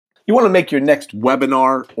You want to make your next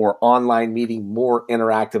webinar or online meeting more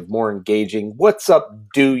interactive, more engaging? What's up,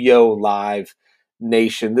 DOYO Live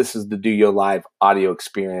Nation? This is the DOYO Live audio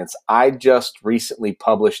experience. I just recently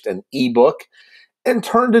published an ebook and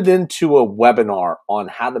turned it into a webinar on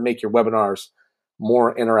how to make your webinars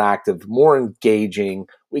more interactive, more engaging.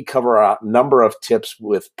 We cover a number of tips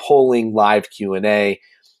with polling, live Q&A,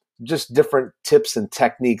 just different tips and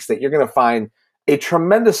techniques that you're going to find a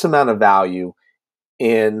tremendous amount of value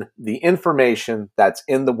in the information that's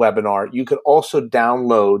in the webinar. You can also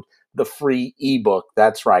download the free ebook.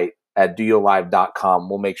 That's right, at doyolive.com.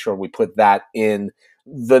 We'll make sure we put that in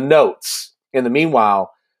the notes. In the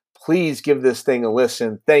meanwhile, please give this thing a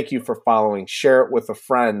listen. Thank you for following. Share it with a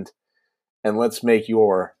friend, and let's make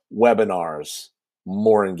your webinars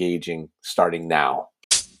more engaging starting now.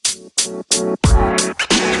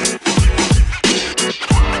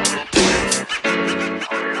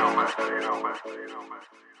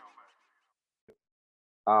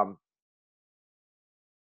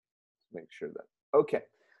 Make sure that, okay.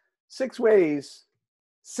 Six ways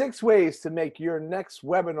to make your next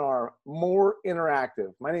webinar more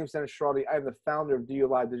interactive. My name is Dennis Schiraldi. I am the founder of DOYO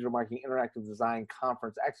Live Digital Marketing Interactive Design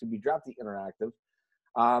Conference. Actually, we dropped the interactive.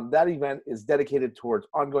 That event is dedicated towards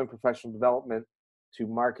ongoing professional development to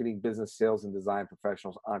marketing, business, sales, and design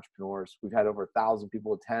professionals, entrepreneurs. We've had over 1,000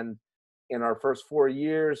 people attend in our first 4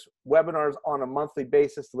 years. Webinars on a monthly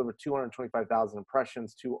basis deliver 225,000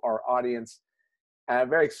 impressions to our audience. And I'm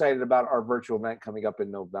very excited about our virtual event coming up in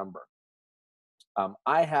November.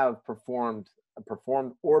 I have performed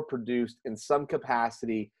or produced in some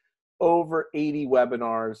capacity over 80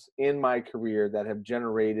 webinars in my career that have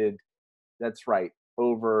generated, that's right,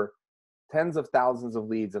 over tens of thousands of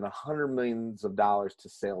leads and $100 million to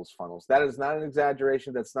sales funnels. That is not an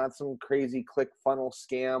exaggeration. That's not some crazy click funnel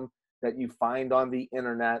scam that you find on the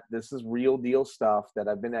internet. This is real deal stuff that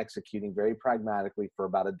I've been executing very pragmatically for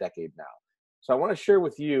about a decade now. So I want to share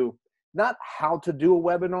with you not how to do a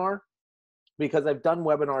webinar, because I've done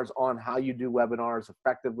webinars on how you do webinars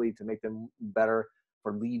effectively to make them better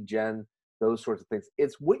for lead gen, those sorts of things.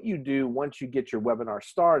 It's what you do once you get your webinar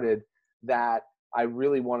started that I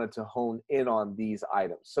really wanted to hone in on these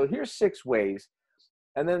items. So here's 6 ways.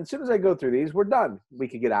 And then as soon as I go through these, we're done. We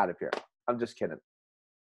could get out of here. I'm just kidding.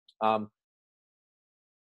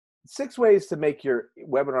 6 ways to make your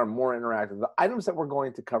webinar more interactive. The items that we're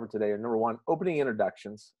going to cover today are: number 1, opening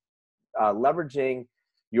introductions, leveraging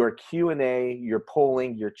your Q&A, your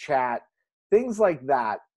polling, your chat, things like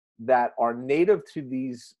that that are native to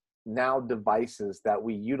these now devices that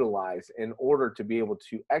we utilize in order to be able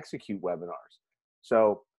to execute webinars.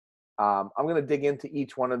 So I'm going to dig into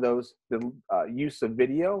each one of those, the use of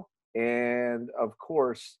video, and of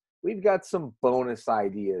course, we've got some bonus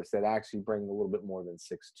ideas that actually bring a little bit more than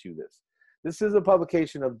 6 to this. This is a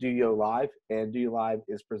publication of DOYO Live, and DOYO Live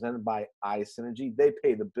is presented by iSynergy. They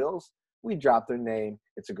pay the bills. We drop their name.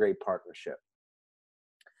 It's a great partnership.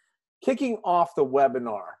 Kicking off the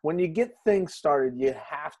webinar. When you get things started, you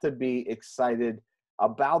have to be excited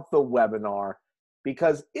about the webinar,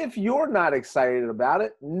 because if you're not excited about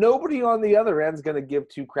it, nobody on the other end is going to give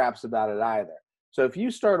 2 craps about it either. So if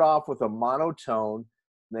you start off with a monotone,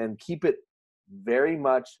 then keep it very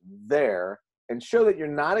much there and show that you're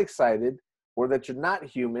not excited or that you're not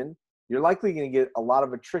human, you're likely going to get a lot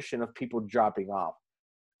of attrition of people dropping off.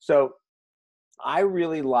 So I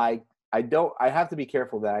really like, I have to be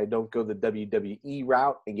careful that I don't go the WWE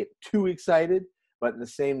route and get too excited, but in the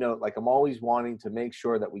same note, like, I'm always wanting to make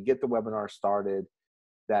sure that we get the webinar started,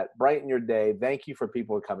 that brighten your day. Thank you for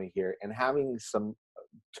people coming here and having some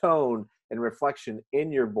tone and reflection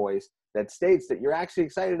in your voice that states that you're actually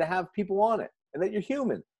excited to have people on it and that you're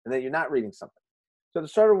human and that you're not reading something. So at the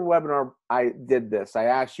start of a webinar, I did this. I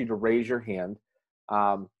asked you to raise your hand.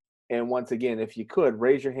 And once again, if you could,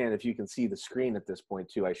 raise your hand if you can see the screen at this point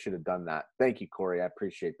too. I should have done that. Thank you, Corey. I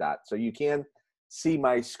appreciate that. So you can see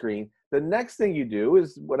my screen. The next thing you do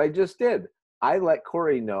is what I just did. I let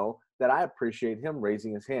Corey know that I appreciate him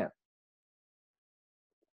raising his hand.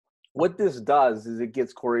 What this does is it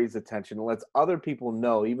gets Corey's attention and lets other people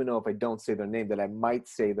know, even though if I don't say their name, that I might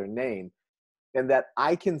say their name, and that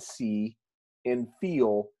I can see and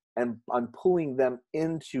feel, and I'm pulling them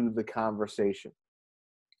into the conversation.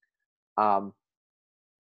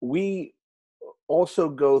 We also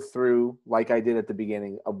go through, like I did at the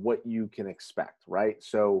beginning, of what you can expect, right?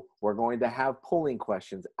 So we're going to have polling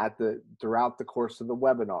questions throughout the course of the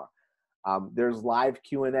webinar. There's live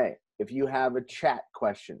Q&A. If you have a chat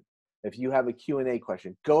question, if you have a Q&A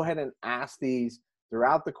question, go ahead and ask these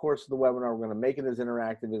throughout the course of the webinar. We're going to make it as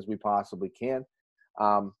interactive as we possibly can.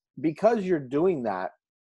 Because you're doing that,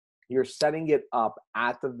 You're setting it up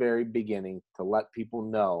at the very beginning to let people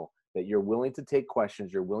know that you're willing to take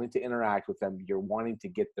questions, you're willing to interact with them, you're wanting to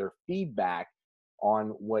get their feedback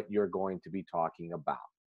on what you're going to be talking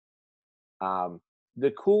about.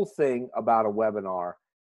 The cool thing about a webinar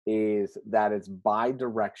is that it's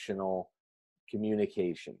bi-directional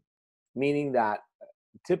communication, meaning that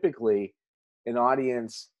typically an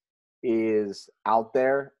audience is out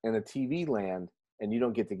there in a TV land and you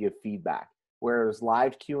don't get to give feedback. Whereas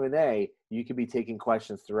live Q&A, you could be taking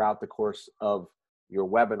questions throughout the course of your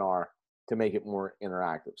webinar to make it more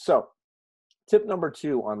interactive. So tip number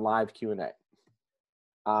 2 on live Q&A.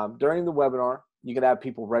 During the webinar, you can have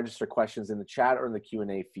people register questions in the chat or in the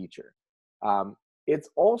Q&A feature. It's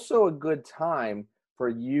also a good time for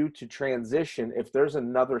you to transition if there's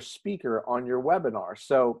another speaker on your webinar.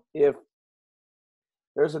 So if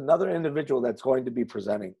there's another individual that's going to be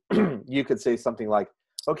presenting, you could say something like,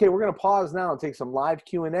 okay, we're going to pause now and take some live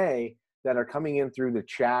Q&A that are coming in through the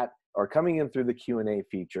chat or coming in through the Q&A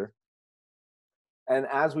feature. And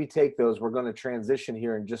as we take those, we're going to transition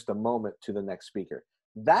here in just a moment to the next speaker.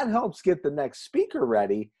 That helps get the next speaker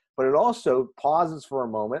ready, but it also pauses for a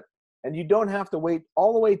moment, and you don't have to wait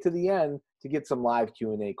all the way to the end to get some live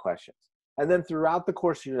Q&A questions. And then throughout the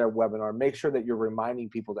course of your webinar, make sure that you're reminding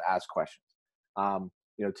people to ask questions.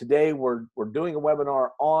 Today we're doing a webinar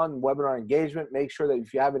on webinar engagement. Make sure that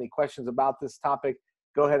if you have any questions about this topic,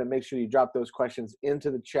 go ahead and make sure you drop those questions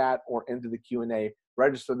into the chat or into the Q&A.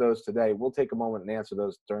 Register those today. We'll take a moment and answer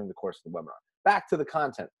those during the course of the webinar. Back to the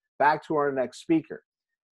content, back to our next speaker.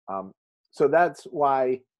 So that's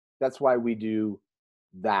why we do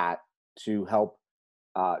that, to help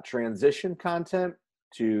transition content,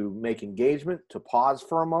 to make engagement, to pause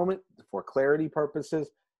for a moment for clarity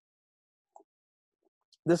purposes.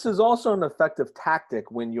 This is also an effective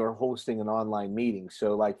tactic when you're hosting an online meeting.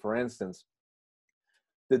 So like, for instance,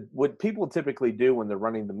 what people typically do when they're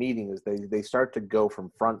running the meeting is they start to go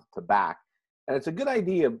from front to back. And it's a good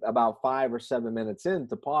idea about 5 or 7 minutes in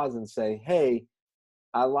to pause and say, hey,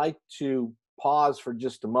 I like to pause for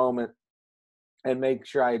just a moment and make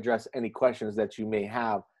sure I address any questions that you may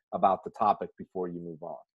have about the topic before you move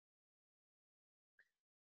on.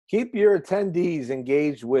 Keep your attendees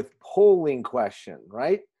engaged with polling questions,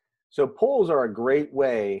 right? So polls are a great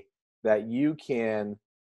way that you can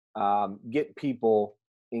get people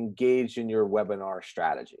engaged in your webinar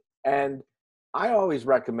strategy. And I always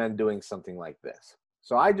recommend doing something like this.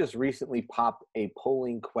 So I just recently popped a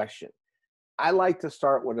polling question. I like to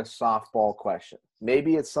start with a softball question.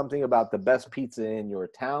 Maybe it's something about the best pizza in your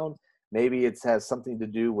town. Maybe it has something to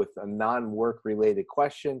do with a non-work related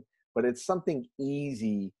question, but it's something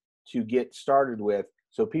easy to get started with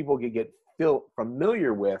so people can get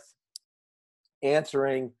familiar with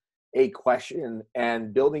answering a question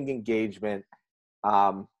and building engagement.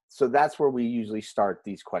 So that's where we usually start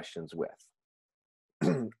these questions with.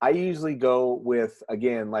 I usually go with,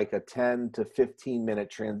 again, like a 10 to 15 minute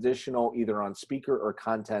transitional, either on speaker or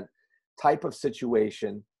content type of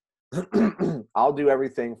situation. I'll do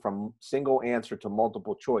everything from single answer to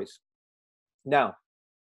multiple choice. Now,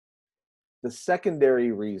 the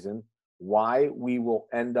secondary reason why we will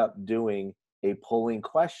end up doing a polling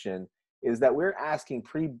question is that we're asking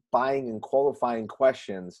pre-buying and qualifying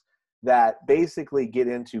questions that basically get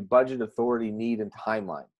into budget, authority, need, and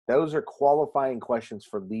timeline. Those are qualifying questions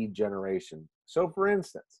for lead generation. So for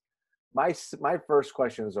instance, my first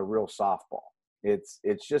question is a real softball. It's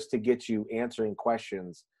just to get you answering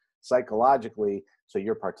questions psychologically so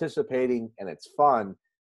you're participating and it's fun.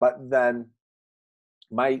 But then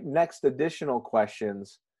my next additional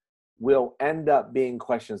questions will end up being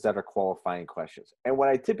questions that are qualifying questions. And what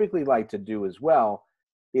I typically like to do as well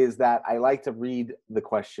is that I like to read the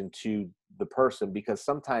question to the person, because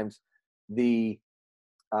sometimes the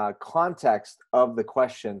context of the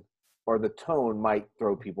question or the tone might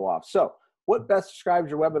throw people off. So what best describes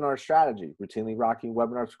your webinar strategy? Routinely rocking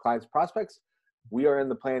webinars for clients, prospects? We are in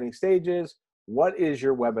the planning stages. What is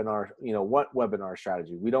your webinar, what webinar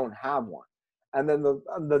strategy? We don't have one. And then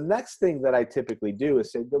the next thing that I typically do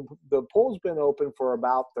is say the poll's been open for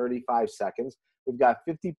about 35 seconds. We've got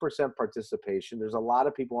 50% participation. There's a lot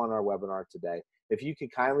of people on our webinar today. If you could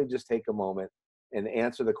kindly just take a moment and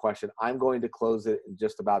answer the question, I'm going to close it in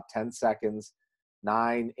just about 10 seconds.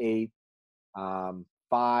 9, 8,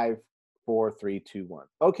 5, 4, 3, 2, 1.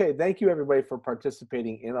 Okay, thank you everybody for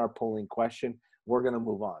participating in our polling question. We're going to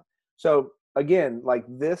move on. So again, like,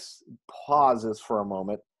 this pauses for a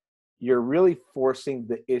moment. You're really forcing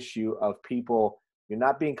the issue of people. You're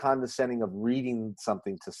not being condescending of reading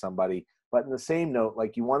something to somebody, but in the same note,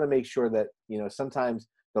 like, you want to make sure that, sometimes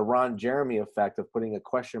the Ron Jeremy effect of putting a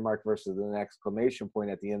question mark versus an exclamation point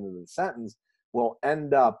at the end of the sentence will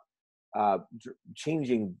end up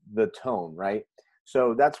changing the tone, right?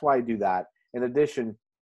 So that's why I do that. In addition,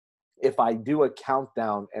 if I do a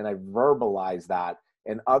countdown and I verbalize that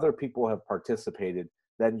and other people have participated,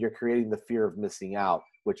 then you're creating the fear of missing out,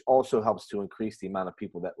 which also helps to increase the amount of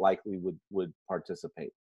people that likely would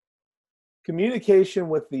participate. Communication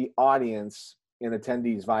with the audience and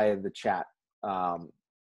attendees via the chat.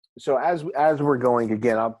 So as we're going,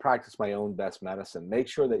 again, I'll practice my own best medicine. Make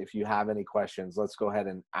sure that if you have any questions, let's go ahead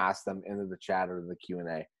and ask them into the chat or the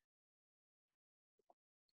Q&A.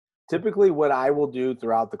 Typically, what I will do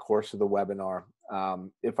throughout the course of the webinar,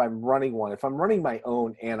 if I'm running my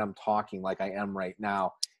own and I'm talking like I am right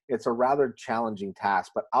now, it's a rather challenging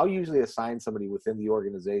task, but I'll usually assign somebody within the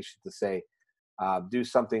organization to say, do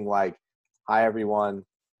something like, hi, everyone,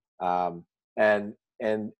 and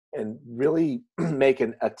really make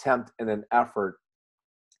an attempt and an effort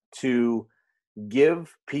to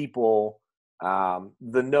give people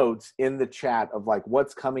the notes in the chat of like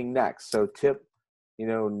what's coming next. So tip,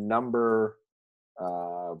 number,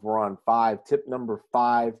 we're on 5. Tip number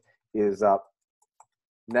 5 is up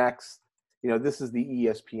next. This is the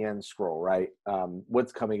ESPN scroll, right?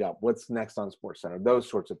 What's coming up? What's next on SportsCenter? Those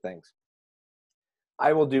sorts of things.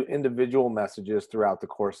 I will do individual messages throughout the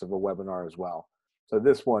course of a webinar as well. So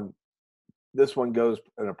this one goes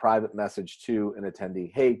in a private message to an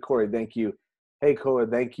attendee. Hey, Corey, thank you. Hey, Corey,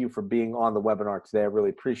 thank you for being on the webinar today. I really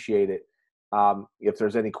appreciate it. If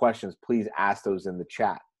there's any questions, please ask those in the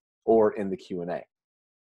chat or in the Q&A.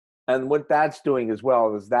 And what that's doing as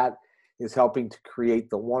well is that is helping to create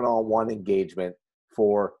the one-on-one engagement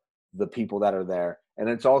for the people that are there. And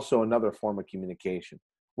it's also another form of communication.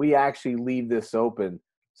 We actually leave this open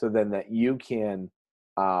so then that you can,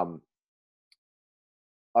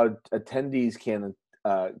 attendees can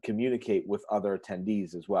communicate with other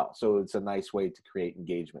attendees as well. So it's a nice way to create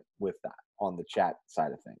engagement with that on the chat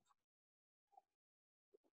side of things.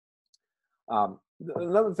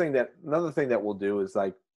 Another thing that we'll do is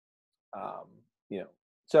like,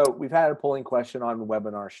 so we've had a polling question on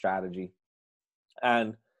webinar strategy,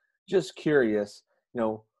 and just curious,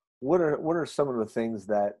 what are some of the things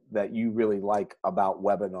that you really like about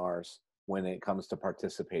webinars when it comes to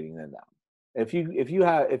participating in them? If you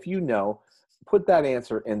put that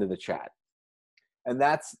answer into the chat, and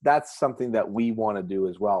that's something that we want to do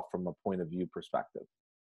as well from a point of view perspective.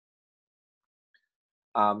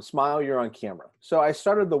 Smile, you're on camera. So I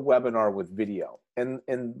started the webinar with video, and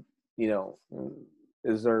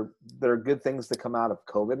there are good things to come out of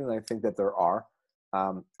COVID, and I think that there are.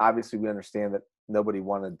 Obviously, we understand that nobody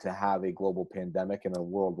wanted to have a global pandemic and a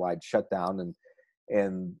worldwide shutdown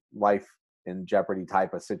and life in jeopardy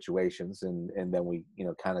type of situations, and then we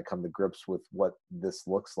kind of come to grips with what this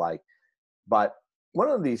looks like. But one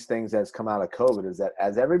of these things that's come out of COVID is that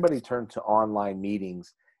as everybody turned to online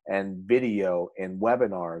meetings and video and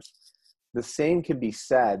webinars, the same can be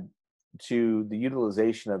said to the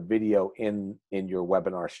utilization of video in your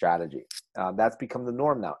webinar strategy. That's become the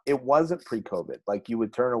norm now. It wasn't pre-COVID. Like, you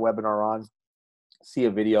would turn a webinar on, see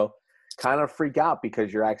a video, kind of freak out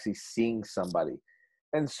because you're actually seeing somebody.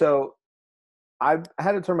 And so I've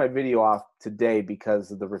had to turn my video off today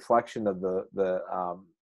because of the reflection of the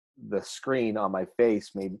screen on my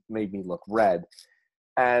face made me look red.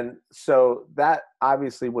 And so that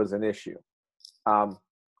obviously was an issue.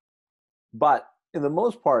 But in the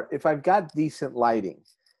most part, if I've got decent lighting,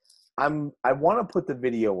 I want to put the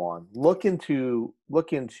video on, look into,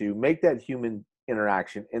 make that human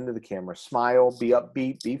interaction into the camera, smile, be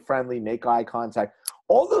upbeat, be friendly, make eye contact,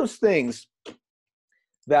 all those things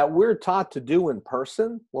that we're taught to do in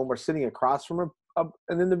person when we're sitting across from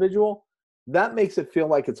an individual. That makes it feel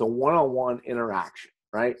like it's a one-on-one interaction,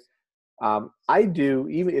 right? I do,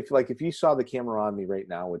 even if you saw the camera on me right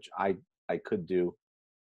now, which I could do,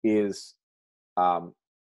 is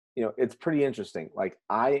it's pretty interesting. Like,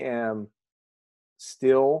 I am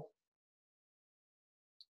still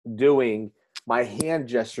doing my hand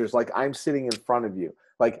gestures like I'm sitting in front of you,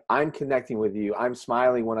 like I'm connecting with you, I'm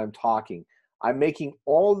smiling when I'm talking, I'm making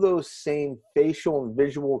all those same facial and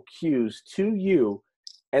visual cues to you,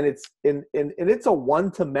 and it's a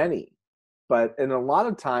one-to-many. But in a lot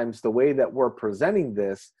of times, the way that we're presenting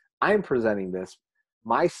this, I'm presenting this,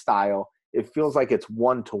 my style, it feels like it's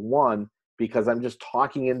one-to-one because I'm just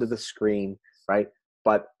talking into the screen, right?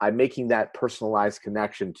 But I'm making that personalized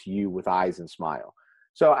connection to you with eyes and smile.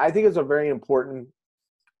 So I think it's a very important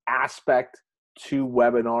aspect to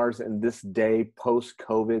webinars in this day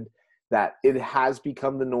post-COVID that it has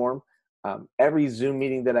become the norm. Every Zoom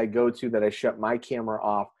meeting that I go to that I shut my camera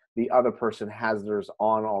off, the other person has theirs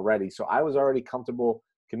on already. So I was already comfortable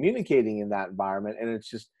communicating in that environment, and it's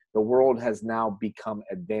just the world has now become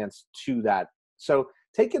advanced to that. So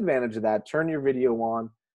take advantage of that. Turn your video on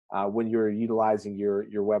when you're utilizing your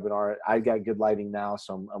webinar. I got good lighting now,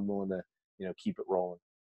 so I'm willing to keep it rolling.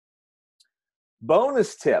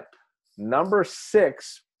 Bonus tip number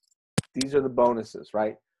 6. These are the bonuses,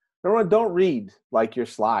 right? Number 1, don't read like your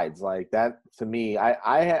slides. Like that, to me,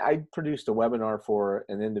 I produced a webinar for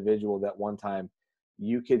an individual that one time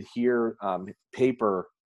you could hear paper.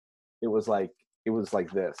 It was like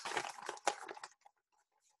this.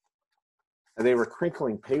 And they were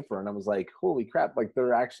crinkling paper, and I was like, holy crap, like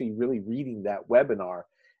they're actually really reading that webinar.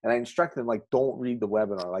 And I instructed them, like, don't read the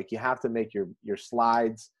webinar. Like, you have to make your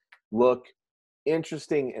slides look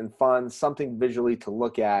interesting and fun, something visually to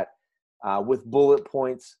look at with bullet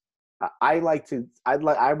points. I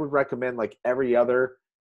would recommend like every other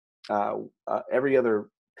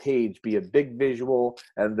page be a big visual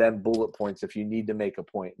and then bullet points if you need to make a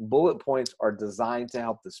point. Bullet points are designed to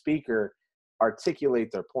help the speaker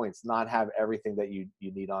articulate their points, not have everything that you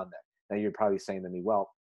need on there. Now you're probably saying to me, well,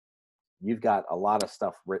 you've got a lot of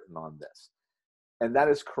stuff written on this. And that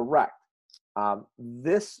is correct.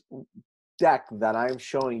 This deck that I'm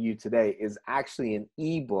showing you today is actually an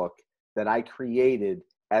ebook that I created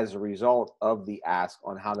as a result of the ask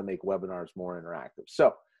on how to make webinars more interactive.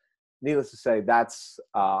 So needless to say, that's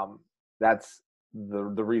the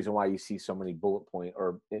reason why you see so many bullet point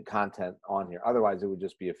or content on here. Otherwise, it would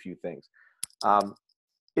just be a few things.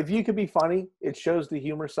 If you could be funny, it shows the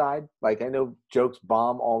humor side. Like, I know jokes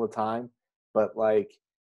bomb all the time, but like,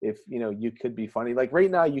 if you could be funny, like right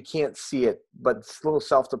now you can't see it, but it's a little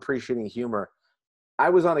self-depreciating humor. I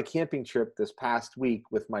was on a camping trip this past week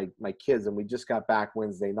with my kids, and we just got back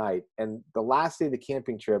Wednesday night. And the last day of the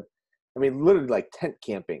camping trip, I mean, literally like tent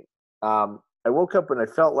camping. I woke up and I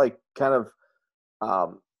felt like kind of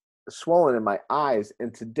swollen in my eyes.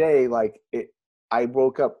 And today, I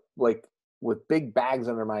woke up like with big bags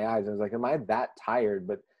under my eyes. I was like, am I that tired?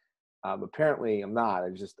 But apparently I'm not.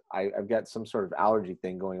 I've got some sort of allergy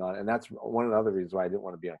thing going on. And that's one of the other reasons why I didn't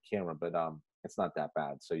want to be on camera, but it's not that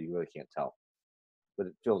bad. So you really can't tell, but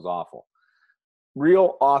it feels awful.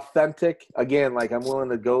 Real authentic. Again, like, I'm willing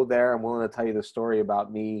to go there. I'm willing to tell you the story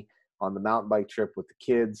about me on the mountain bike trip with the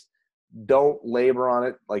kids. Don't labor on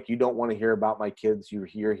it. Like, you don't want to hear about my kids. You're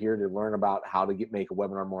here to learn about how to make a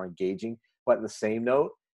webinar more engaging. But in the same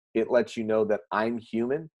note, it lets you know that I'm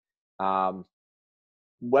human. Webinars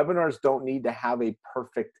don't need to have a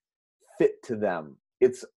perfect fit to them.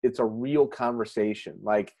 It's a real conversation.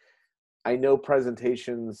 Like, I know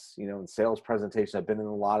presentations, and sales presentations, I've been in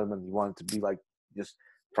a lot of them. You want it to be like just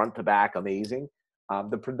front to back amazing.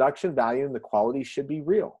 The production value and the quality should be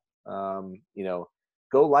real.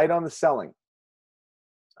 Go light on the selling.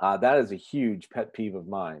 That is a huge pet peeve of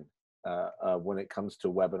mine when it comes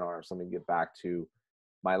to webinars. Let me get back to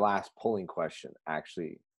my last polling question.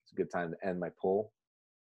 Actually, it's a good time to end my poll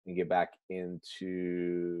and get back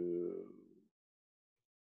into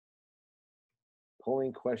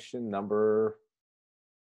polling question number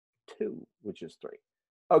 2, which is 3.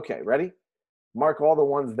 Okay, ready? Mark all the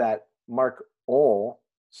ones that mark all,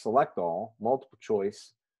 select all, multiple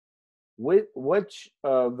choice. Which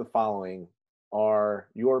of the following are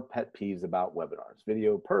your pet peeves about webinars?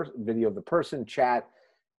 Video of the person, chat,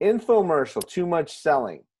 infomercial, too much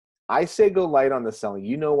selling. I say go light on the selling.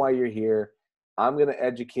 You know why you're here. I'm going to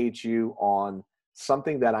educate you on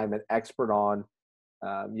something that I'm an expert on.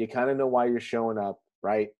 You kind of know why you're showing up,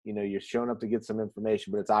 right? You're showing up to get some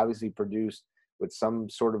information, but it's obviously produced with some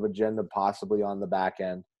sort of agenda, possibly on the back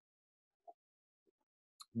end.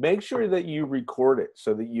 Make sure that you record it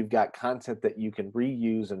so that you've got content that you can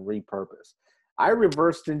reuse and repurpose. I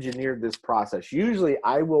reversed engineered this process. Usually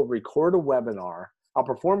I will record a webinar, I'll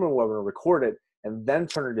perform a webinar, record it, and then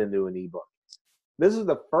turn it into an ebook. This is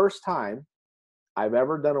the first time I've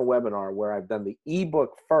ever done a webinar where I've done the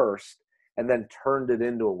ebook first and then turned it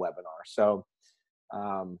into a webinar. So,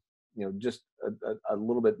 just a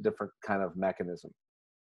little bit different kind of mechanism.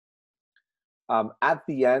 At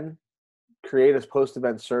the end, create a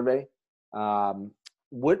post-event survey. How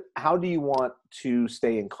do you want to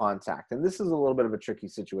stay in contact? And this is a little bit of a tricky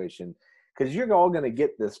situation because you're all going to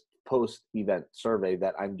get this post-event survey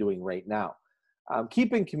that I'm doing right now.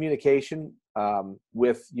 Keep in communication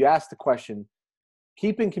you asked the question,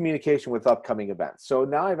 keep in communication with upcoming events. So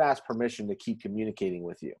now I've asked permission to keep communicating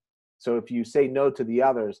with you. So if you say no to the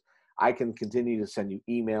others, I can continue to send you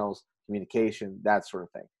emails, communication, that sort of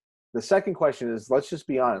thing. The second question is, let's just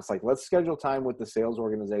be honest. Like, let's schedule time with the sales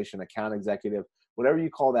organization, account executive, whatever you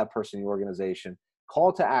call that person in your organization.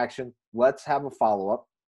 Call to action. Let's have a follow-up.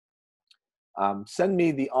 Send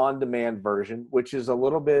me the on-demand version, which is a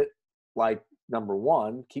little bit like number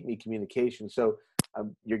one, keep me communication. So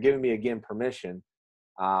you're giving me, again, permission.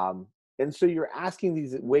 And so you're asking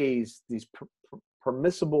these ways, these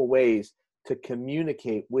permissible ways to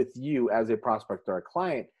communicate with you as a prospect or a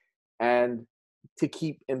client, and to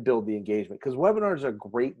keep and build the engagement. Because webinars are a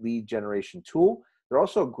great lead generation tool. They're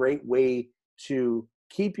also a great way to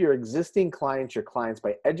keep your existing clients your clients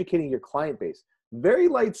by educating your client base. Very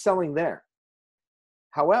light selling there.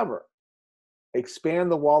 However,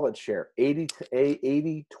 expand the wallet share,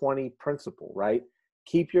 80-20 principle, right?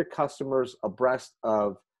 Keep your customers abreast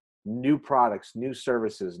of new products, new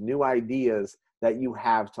services, new ideas that you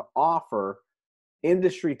have to offer,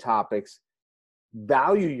 industry topics,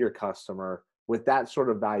 value your customer with that sort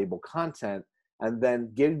of valuable content, and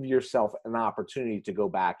then give yourself an opportunity to go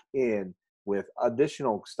back in with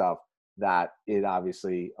additional stuff that it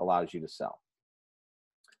obviously allows you to sell.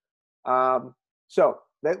 So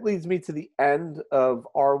that leads me to the end of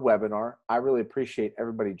our webinar. I really appreciate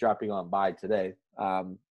everybody dropping on by today.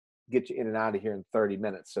 Get you in and out of here in 30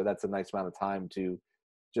 minutes. So that's a nice amount of time to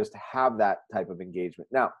just have that type of engagement.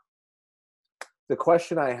 Now, the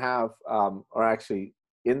question I have are actually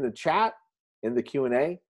in the chat, in the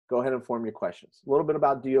Q&A. Go ahead and form your questions. A little bit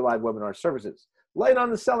about DOYO Live Webinar Services. Light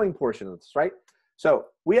on the selling portion of this, right? So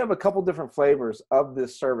we have a couple different flavors of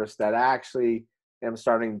this service that I actually am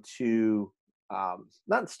starting to,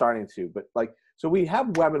 not starting to, but like, so we have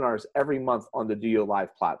webinars every month on the DOYO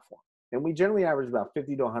Live platform. And we generally average about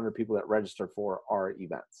 50 to 100 people that register for our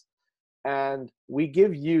events. And we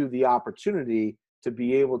give you the opportunity to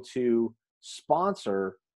be able to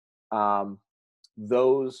sponsor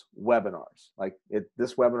those webinars. Like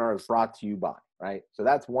this webinar is brought to you by, right? So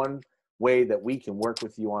that's one way that we can work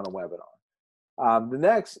with you on a webinar. The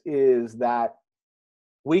next is that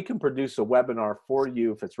we can produce a webinar for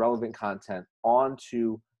you if it's relevant content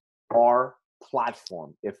onto our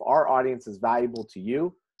platform. If our audience is valuable to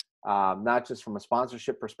you, not just from a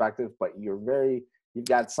sponsorship perspective, but you've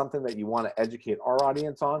got something that you want to educate our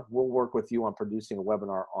audience on, we'll work with you on producing a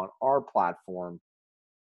webinar on our platform.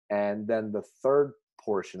 And then the third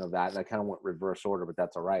portion of that, and I kind of went reverse order, but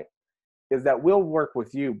that's all right, is that we'll work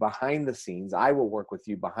with you behind the scenes. I will work with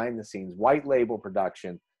you behind the scenes, white label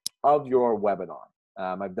production of your webinar.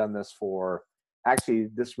 I've done this for, actually,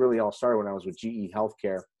 this really all started when I was with GE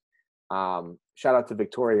Healthcare. Shout out to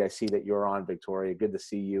Victoria. I see that you're on, Victoria. Good to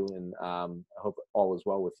see you, and I hope all is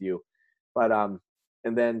well with you. But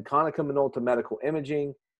and then Konica Minolta Medical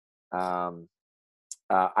Imaging. I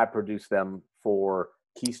produce them for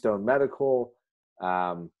Keystone Medical.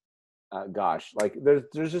 Gosh, like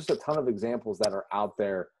there's just a ton of examples that are out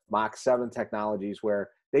there. Mach 7 Technologies, where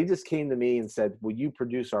they just came to me and said, "Will you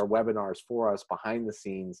produce our webinars for us behind the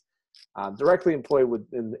scenes?" Directly employed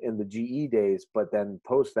in the GE days, but then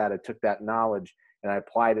post that, I took that knowledge and I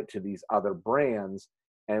applied it to these other brands,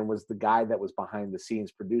 and was the guy that was behind the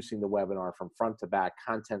scenes producing the webinar from front to back,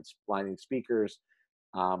 content lining speakers,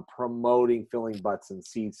 promoting filling butts and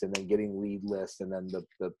seats, and then getting lead lists, and then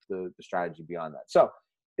the strategy beyond that. So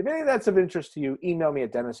if any of that's of interest to you, email me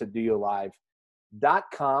at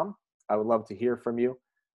dennis@doyolive.com. I would love to hear from you.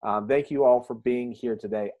 Thank you all for being here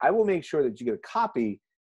today. I will make sure that you get a copy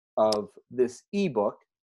of this ebook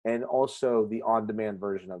and also the on-demand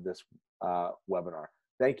version of this webinar.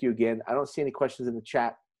 Thank you again. I don't see any questions in the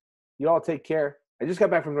chat. You all take care. I just got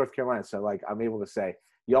back from North Carolina, so like I'm able to say,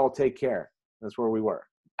 you all take care. That's where we were.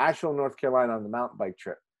 Asheville, North Carolina, on the mountain bike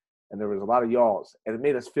trip. And there was a lot of y'alls, and it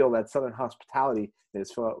made us feel that Southern hospitality made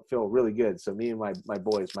us feel really good. So me and my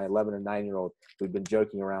boys, my 11 and 9-year-old, we've been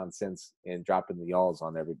joking around since and dropping the y'alls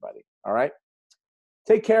on everybody. All right?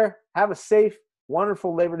 Take care. Have a safe,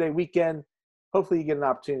 wonderful Labor Day weekend. Hopefully you get an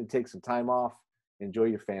opportunity to take some time off. Enjoy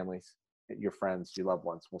your families, your friends, your loved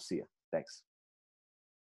ones. We'll see you. Thanks.